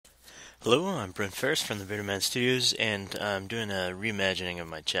Hello, I'm Brent Farris from the Video Man Studios, and I'm doing a reimagining of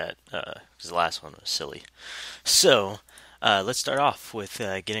my chat because the last one was silly. So, let's start off with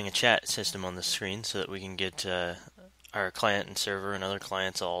getting a chat system on the screen so that we can get our client and server and other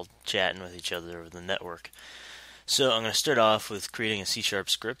clients all chatting with each other over the network. So, I'm going to start off with creating a C#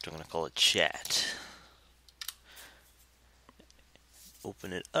 script. I'm going to call it chat.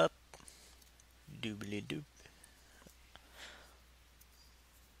 Open it up. Doobly doop.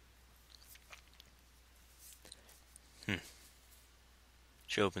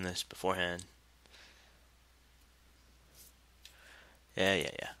 Should open this beforehand. Yeah.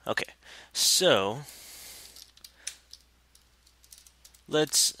 Okay. So,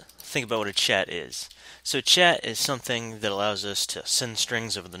 let's think about what a chat is. So, chat is something that allows us to send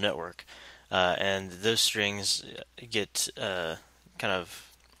strings over the network, and those strings get they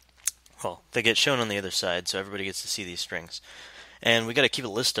get shown on the other side, so everybody gets to see these strings. And we got to keep a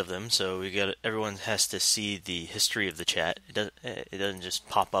list of them, so everyone has to see the history of the chat. It doesn't just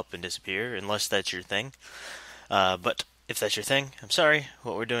pop up and disappear unless that's your thing. But if that's your thing, I'm sorry.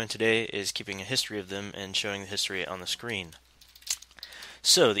 What we're doing today is keeping a history of them and showing the history on the screen.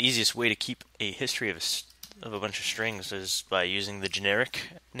 So the easiest way to keep a history of a bunch of strings is by using the generic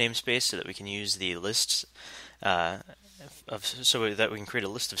namespace so that we can use the lists so that we can create a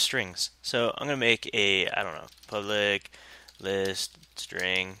list of strings. So I'm going to make a, public list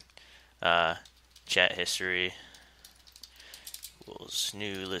string chat history equals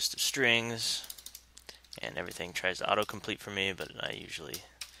new list of strings, and everything tries to autocomplete for me, but I usually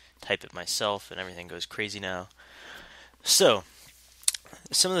type it myself and everything goes crazy now. So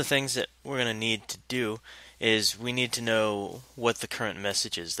some of the things that we're going to need to do is we need to know what the current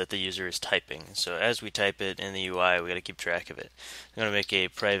message is that the user is typing. So as we type it in the UI, we got to keep track of it. I'm going to make a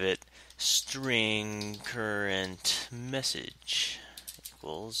private string current message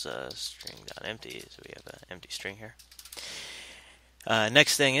equals string.empty. So we have an empty string here.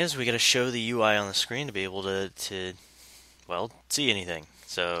 Next thing is we got to show the UI on the screen to be able to see anything.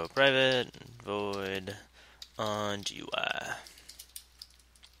 So private void on GUI.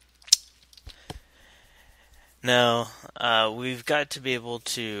 Now, we've got to be able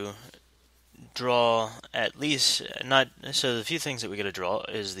to draw at least, so the few things that we got to draw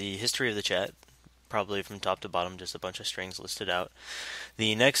is the history of the chat, probably from top to bottom, just a bunch of strings listed out.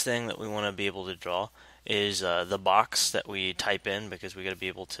 The next thing that we want to be able to draw is the box that we type in, because we got to be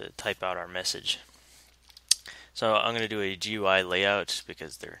able to type out our message. So I'm going to do a GUI layout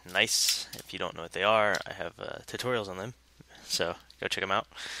because they're nice. If you don't know what they are, I have tutorials on them, so go check them out.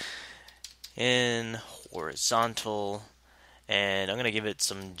 In horizontal, and I'm going to give it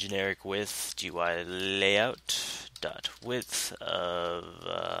some generic width, GUI layout dot width of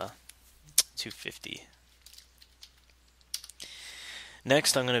 250.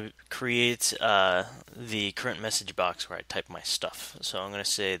 Next, I'm going to create the current message box where I type my stuff. So I'm going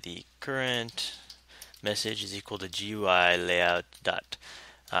to say the current message is equal to GUI layout dot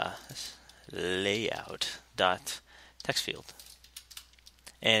text field.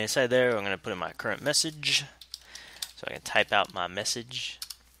 And inside there, I'm going to put in my current message, so I can type out my message.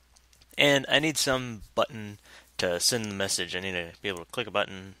 And I need some button to send the message. I need to be able to click a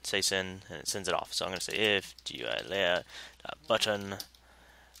button, say send, and it sends it off. So I'm going to say if GUI layout button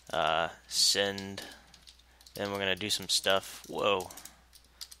send. Then we're going to do some stuff. Whoa.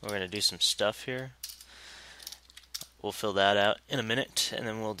 We're going to do some stuff here. We'll fill that out in a minute, and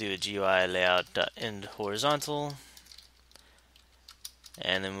then we'll do a GUI layout end horizontal.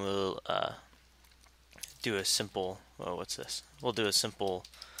 And then we'll do a simple, what's this? We'll do a simple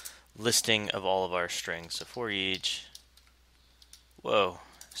listing of all of our strings. So for each,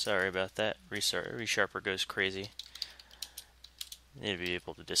 sorry about that. Resharper goes crazy. Need to be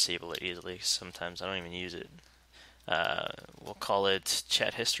able to disable it easily. Sometimes I don't even use it. We'll call it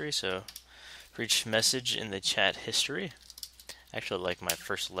chat history. So for each message in the chat history, I actually like my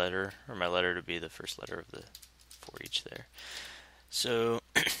first letter, or my letter, to be the first letter of the for each there. So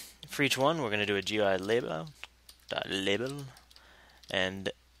for each one, we're going to do a GUI label and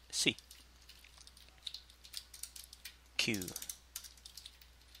C. Q.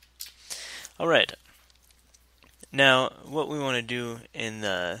 All right. Now, what we want to do in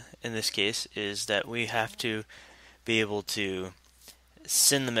this case is that we have to be able to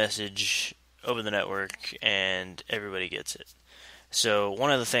send the message over the network, and everybody gets it. So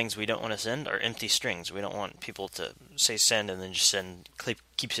one of the things we don't want to send are empty strings. We don't want people to say send and then just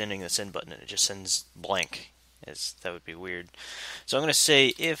keep sending the send button and it just sends blank. That would be weird. So I'm going to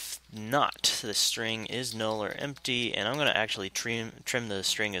say if not, the string is null or empty, and I'm going to actually trim the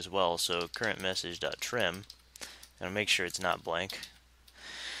string as well. So current message.trim. I'm going to make sure it's not blank.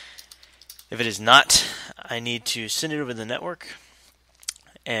 If it is not, I need to send it over the network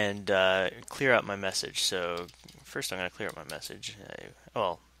and clear out my message. So first I'm going to clear out my message.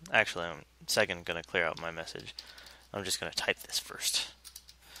 Well, actually I'm second going to clear out my message. I'm just going to type this first.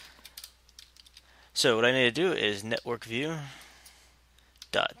 So what I need to do is network view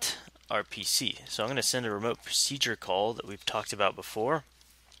dot RPC. So I'm going to send a remote procedure call that we've talked about before.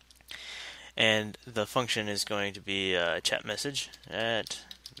 And the function is going to be a chat message.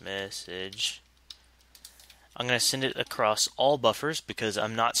 Message. I'm going to send it across all buffers because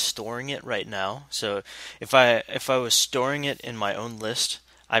I'm not storing it right now. So if I was storing it in my own list,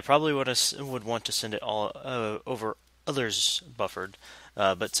 I probably would want to send it all over others buffered.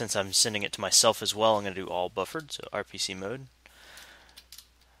 But since I'm sending it to myself as well, I'm going to do all buffered. So RPC mode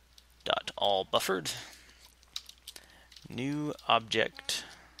dot all buffered. New object.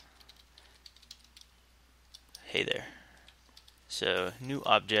 Hey there. So new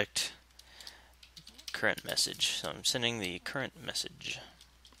object, current message. So I'm sending the current message.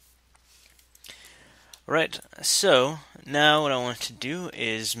 Right, so now what I want to do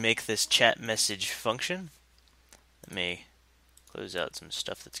is make this chat message function. Let me close out some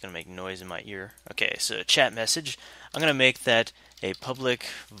stuff that's going to make noise in my ear. Okay, so chat message. I'm going to make that a public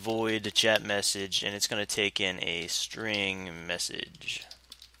void chat message, and it's going to take in a string message.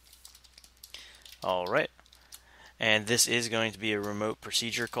 Alright. And this is going to be a remote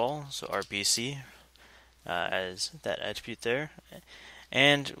procedure call, so RPC as that attribute there.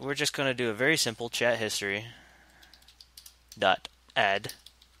 And we're just going to do a very simple chat history dot add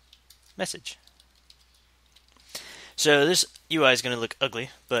message. So this UI is going to look ugly,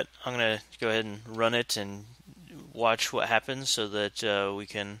 but I'm going to go ahead and run it and watch what happens so that we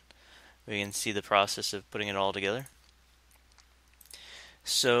can see the process of putting it all together.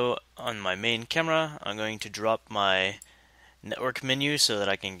 So on my main camera, I'm going to drop my network menu so that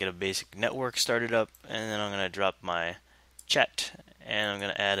I can get a basic network started up, and then I'm going to drop my chat, and I'm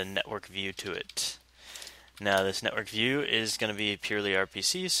going to add a network view to it. Now this network view is going to be purely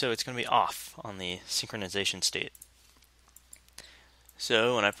RPC, so it's going to be off on the synchronization state.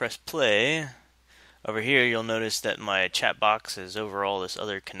 So when I press play, over here you'll notice that my chat box is over all this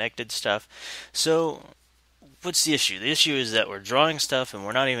other connected stuff. So what's the issue? The issue is that we're drawing stuff and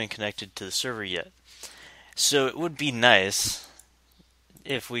we're not even connected to the server yet. So it would be nice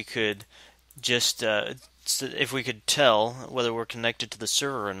if we could just if we could tell whether we're connected to the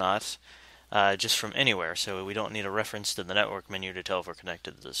server or not just from anywhere. So we don't need a reference to the network menu to tell if we're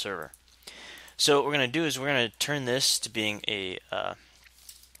connected to the server. So what we're going to do is we're going to turn this to being a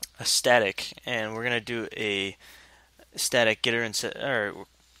static, and we're going to do a static getter and or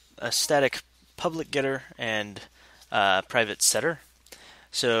a static public getter and private setter.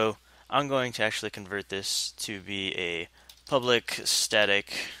 So I'm going to actually convert this to be a public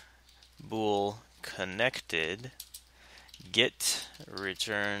static bool connected get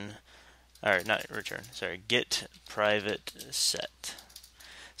return, or not return, sorry, get private set.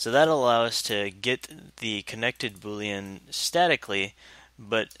 So that'll allow us to get the connected boolean statically,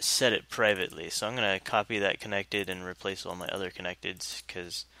 but set it privately. So I'm going to copy that connected and replace all my other connecteds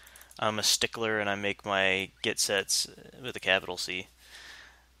because I'm a stickler and I make my get sets with a capital C.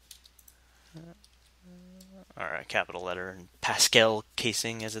 Or a capital letter, Pascal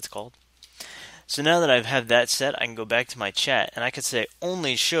casing as it's called. So now that I've had that set, I can go back to my chat and I could say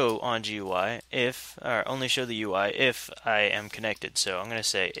only show on GUI if, or only show the UI if I am connected. So I'm going to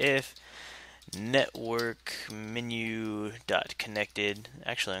say if network menu dot connected.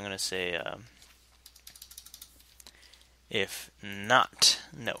 Actually, I'm going to say if not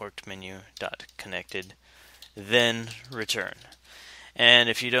networked menu dot connected, then return. And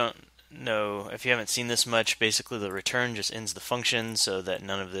if you don't know, if you haven't seen this much, basically the return just ends the function so that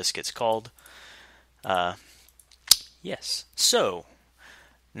none of this gets called. Yes. So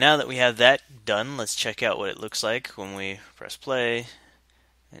now that we have that done, let's check out what it looks like when we press play.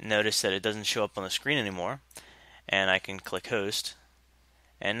 Notice that it doesn't show up on the screen anymore, and I can click host.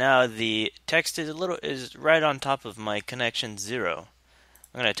 And now the text is right on top of my connection 0.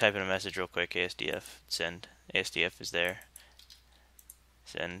 I'm going to type in a message real quick. ASDF send. ASDF is there.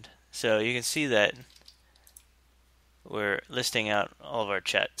 Send. So you can see that we're listing out all of our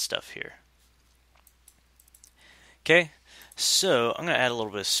chat stuff here. Okay, so I'm going to add a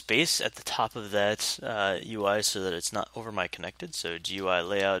little bit of space at the top of that UI so that it's not over my connected. So Gui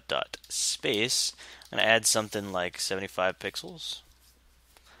Layout dot space. I'm going to add something like 75 pixels.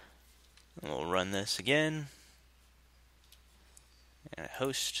 And we'll run this again. And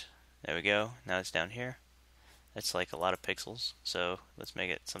host. There we go. Now it's down here. That's like a lot of pixels. So let's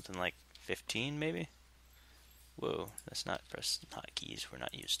make it something like 15 maybe. Whoa, that's not press hotkeys we're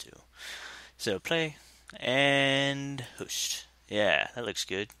not used to. So play and host. Yeah, that looks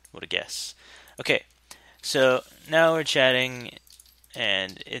good. What a guess. Okay, so now we're chatting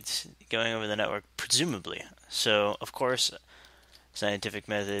and it's going over the network, presumably. So, of course, scientific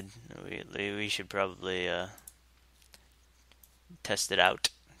method, we should probably test it out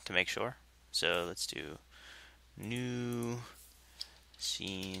to make sure. So let's do new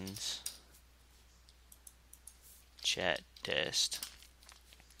scenes chat test.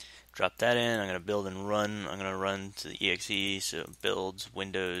 Drop that in. I'm going to build and run. I'm going to run to the exe. So builds,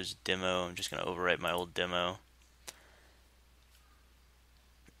 Windows, demo. I'm just going to overwrite my old demo.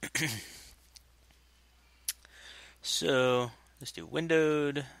 So let's do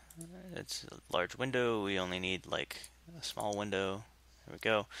windowed. That's a large window. We only need like a small window. There we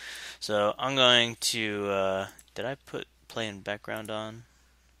go. So I'm going to, did I put play in background on?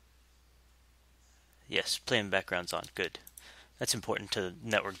 Yes, play in background's on. Good. That's important to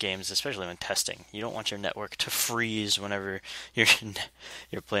network games, especially when testing. You don't want your network to freeze whenever your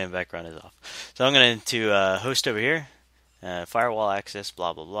playing background is off. So I'm going to host over here, firewall access,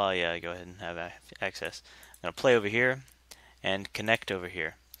 blah blah blah. Yeah, go ahead and have access. I'm going to play over here and connect over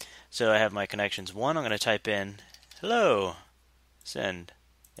here. So I have my connections. One, I'm going to type in hello, send.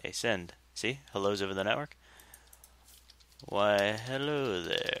 Hey, send. See, hello's over the network. Why, hello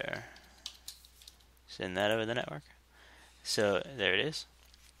there. Send that over the network. So there it is.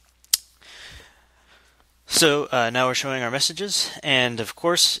 So now we're showing our messages, and of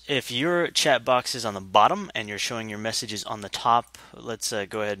course, if your chat box is on the bottom and you're showing your messages on the top, let's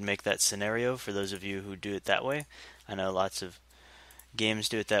go ahead and make that scenario for those of you who do it that way. I know lots of games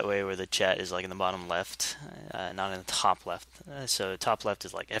do it that way, where the chat is like in the bottom left, not in the top left. So top left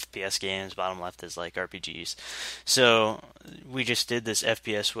is like FPS games, bottom left is like RPGs. So we just did this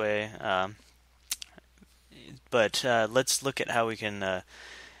FPS way, but let's look at how we can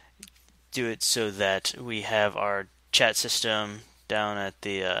do it so that we have our chat system down at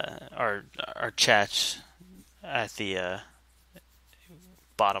the our chat at the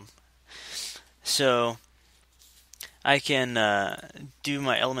bottom. So I can do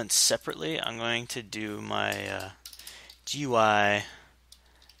my elements separately. I'm going to do my GUI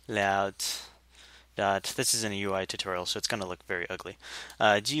layout dot. This isn't a UI tutorial, so it's going to look very ugly.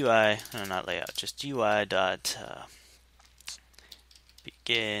 GUI, no, not layout, just GUI dot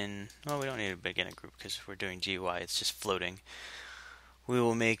begin. Well, we don't need to begin a group because we're doing GUI. It's just floating. We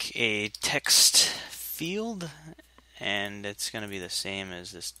will make a text field, and it's going to be the same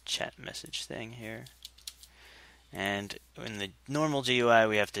as this chat message thing here. And in the normal GUI,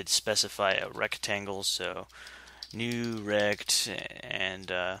 we have to specify a rectangle, so new rect,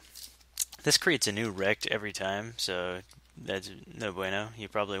 and this creates a new rect every time, so that's no bueno. You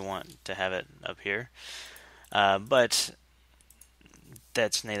probably want to have it up here, but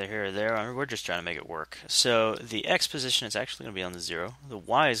that's neither here or there. I mean, we're just trying to make it work. So the X position is actually going to be on the 0. The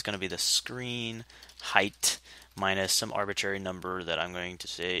Y is going to be the screen height minus some arbitrary number that I'm going to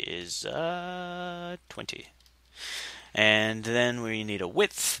say is 20. And then we need a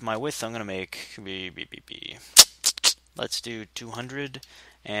width. My width I'm going to make let's do 200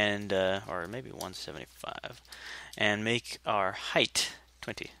 and or maybe 175, and make our height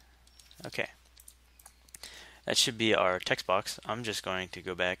 20. Okay. That should be our text box. I'm just going to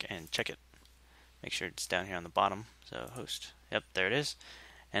go back and check it. Make sure it's down here on the bottom. So host. Yep, there it is.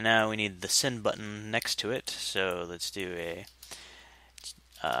 And now we need the send button next to it. So let's do a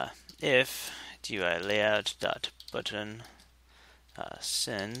if GUI layout dot button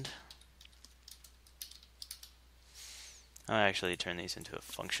send. I'll actually turn these into a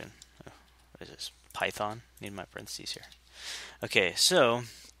function. Oh, what is this? Python? Need my parentheses here. Okay, so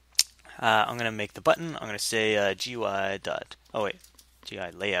I'm going to make the button. I'm going to say GUI dot. Oh wait,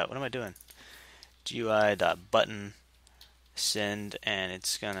 GUI layout. What am I doing? GUI dot button send, and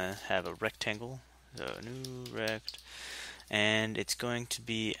it's going to have a rectangle. So new rect, and it's going to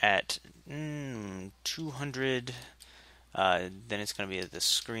be at 200. Then it's going to be at the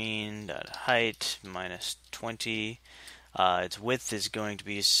screen dot height minus 20. Its width is going to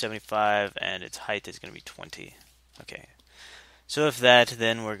be 75, and its height is going to be 20. Okay. So if that,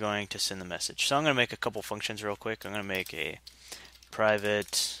 then we're going to send the message. So I'm going to make a couple functions real quick. I'm going to make a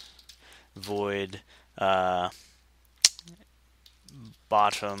private void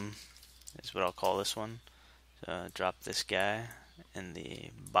bottom is what I'll call this one. So drop this guy in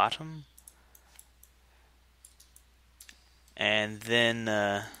the bottom. And then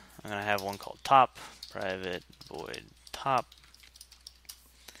I'm going to have one called top, private void top.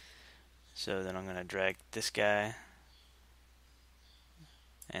 So then I'm going to drag this guy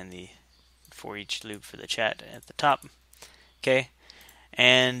and the for each loop for the chat at the top. Okay,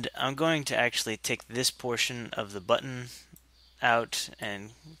 And I'm going to actually take this portion of the button out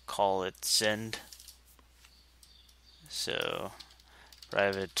and call it send. So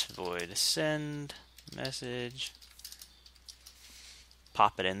private void send message,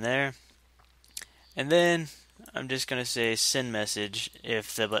 pop it in there, and then I'm just going to say send message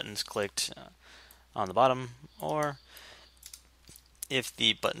if the button's clicked on the bottom or if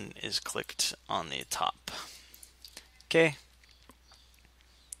the button is clicked on the top. Okay.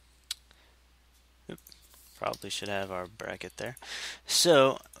 Probably should have our bracket there.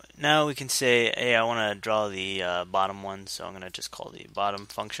 So now we can say, hey, I want to draw the bottom one, so I'm going to just call the bottom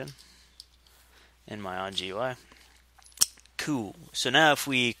function in my OnGUI. Cool. So now if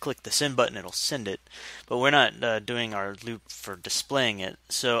we click the send button, it'll send it, but we're not doing our loop for displaying it.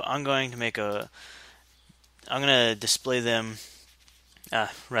 So I'm going to display them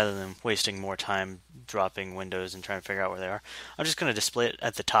rather than wasting more time dropping windows and trying to figure out where they are. I'm just going to display it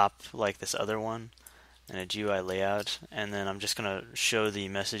at the top like this other one in a Gui layout, and then I'm just going to show the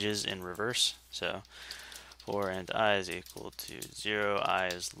messages in reverse. So for and I is equal to 0, I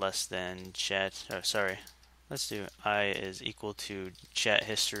is less than chat, let's do I is equal to chat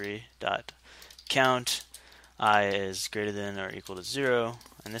history dot count, I is greater than or equal to 0,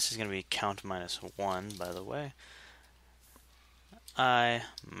 and this is going to be count minus 1, by the way. I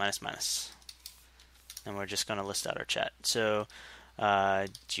minus minus, and we're just going to list out our chat. So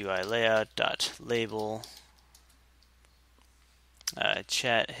GUI layout dot label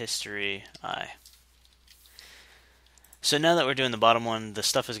chat history I. So now that we're doing the bottom one, the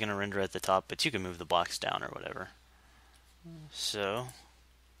stuff is going to render at the top, but you can move the blocks down or whatever. So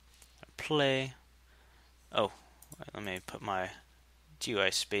play. Oh, let me put my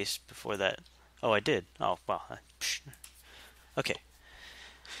GUI space before that. Oh, I did. Oh, wow. Okay.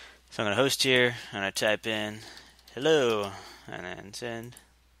 So I'm going to host here, and I type in hello, and then send.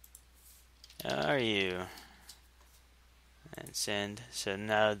 How are you? And send. So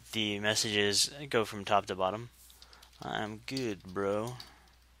now the messages go from top to bottom. I'm good, bro.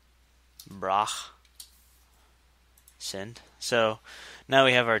 Brach. Send. So now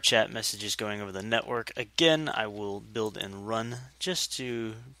we have our chat messages going over the network. Again, I will build and run just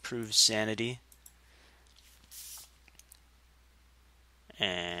to prove sanity.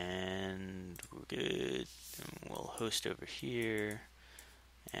 And we're good. And we'll host over here.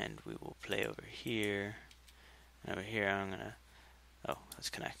 And we will play over here. And over here I'm going to... Oh,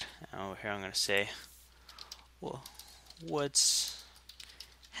 let's connect. And over here I'm going to say... Well, what's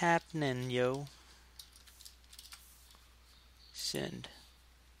happening, yo? Send.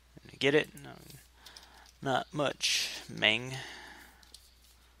 Get it? No, not much, Meng.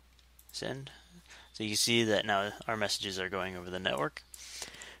 Send. So you see that now our messages are going over the network.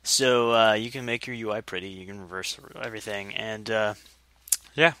 So you can make your UI pretty. You can reverse everything. And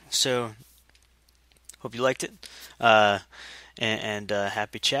yeah, so hope you liked it. And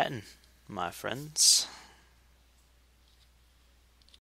happy chatting, my friends.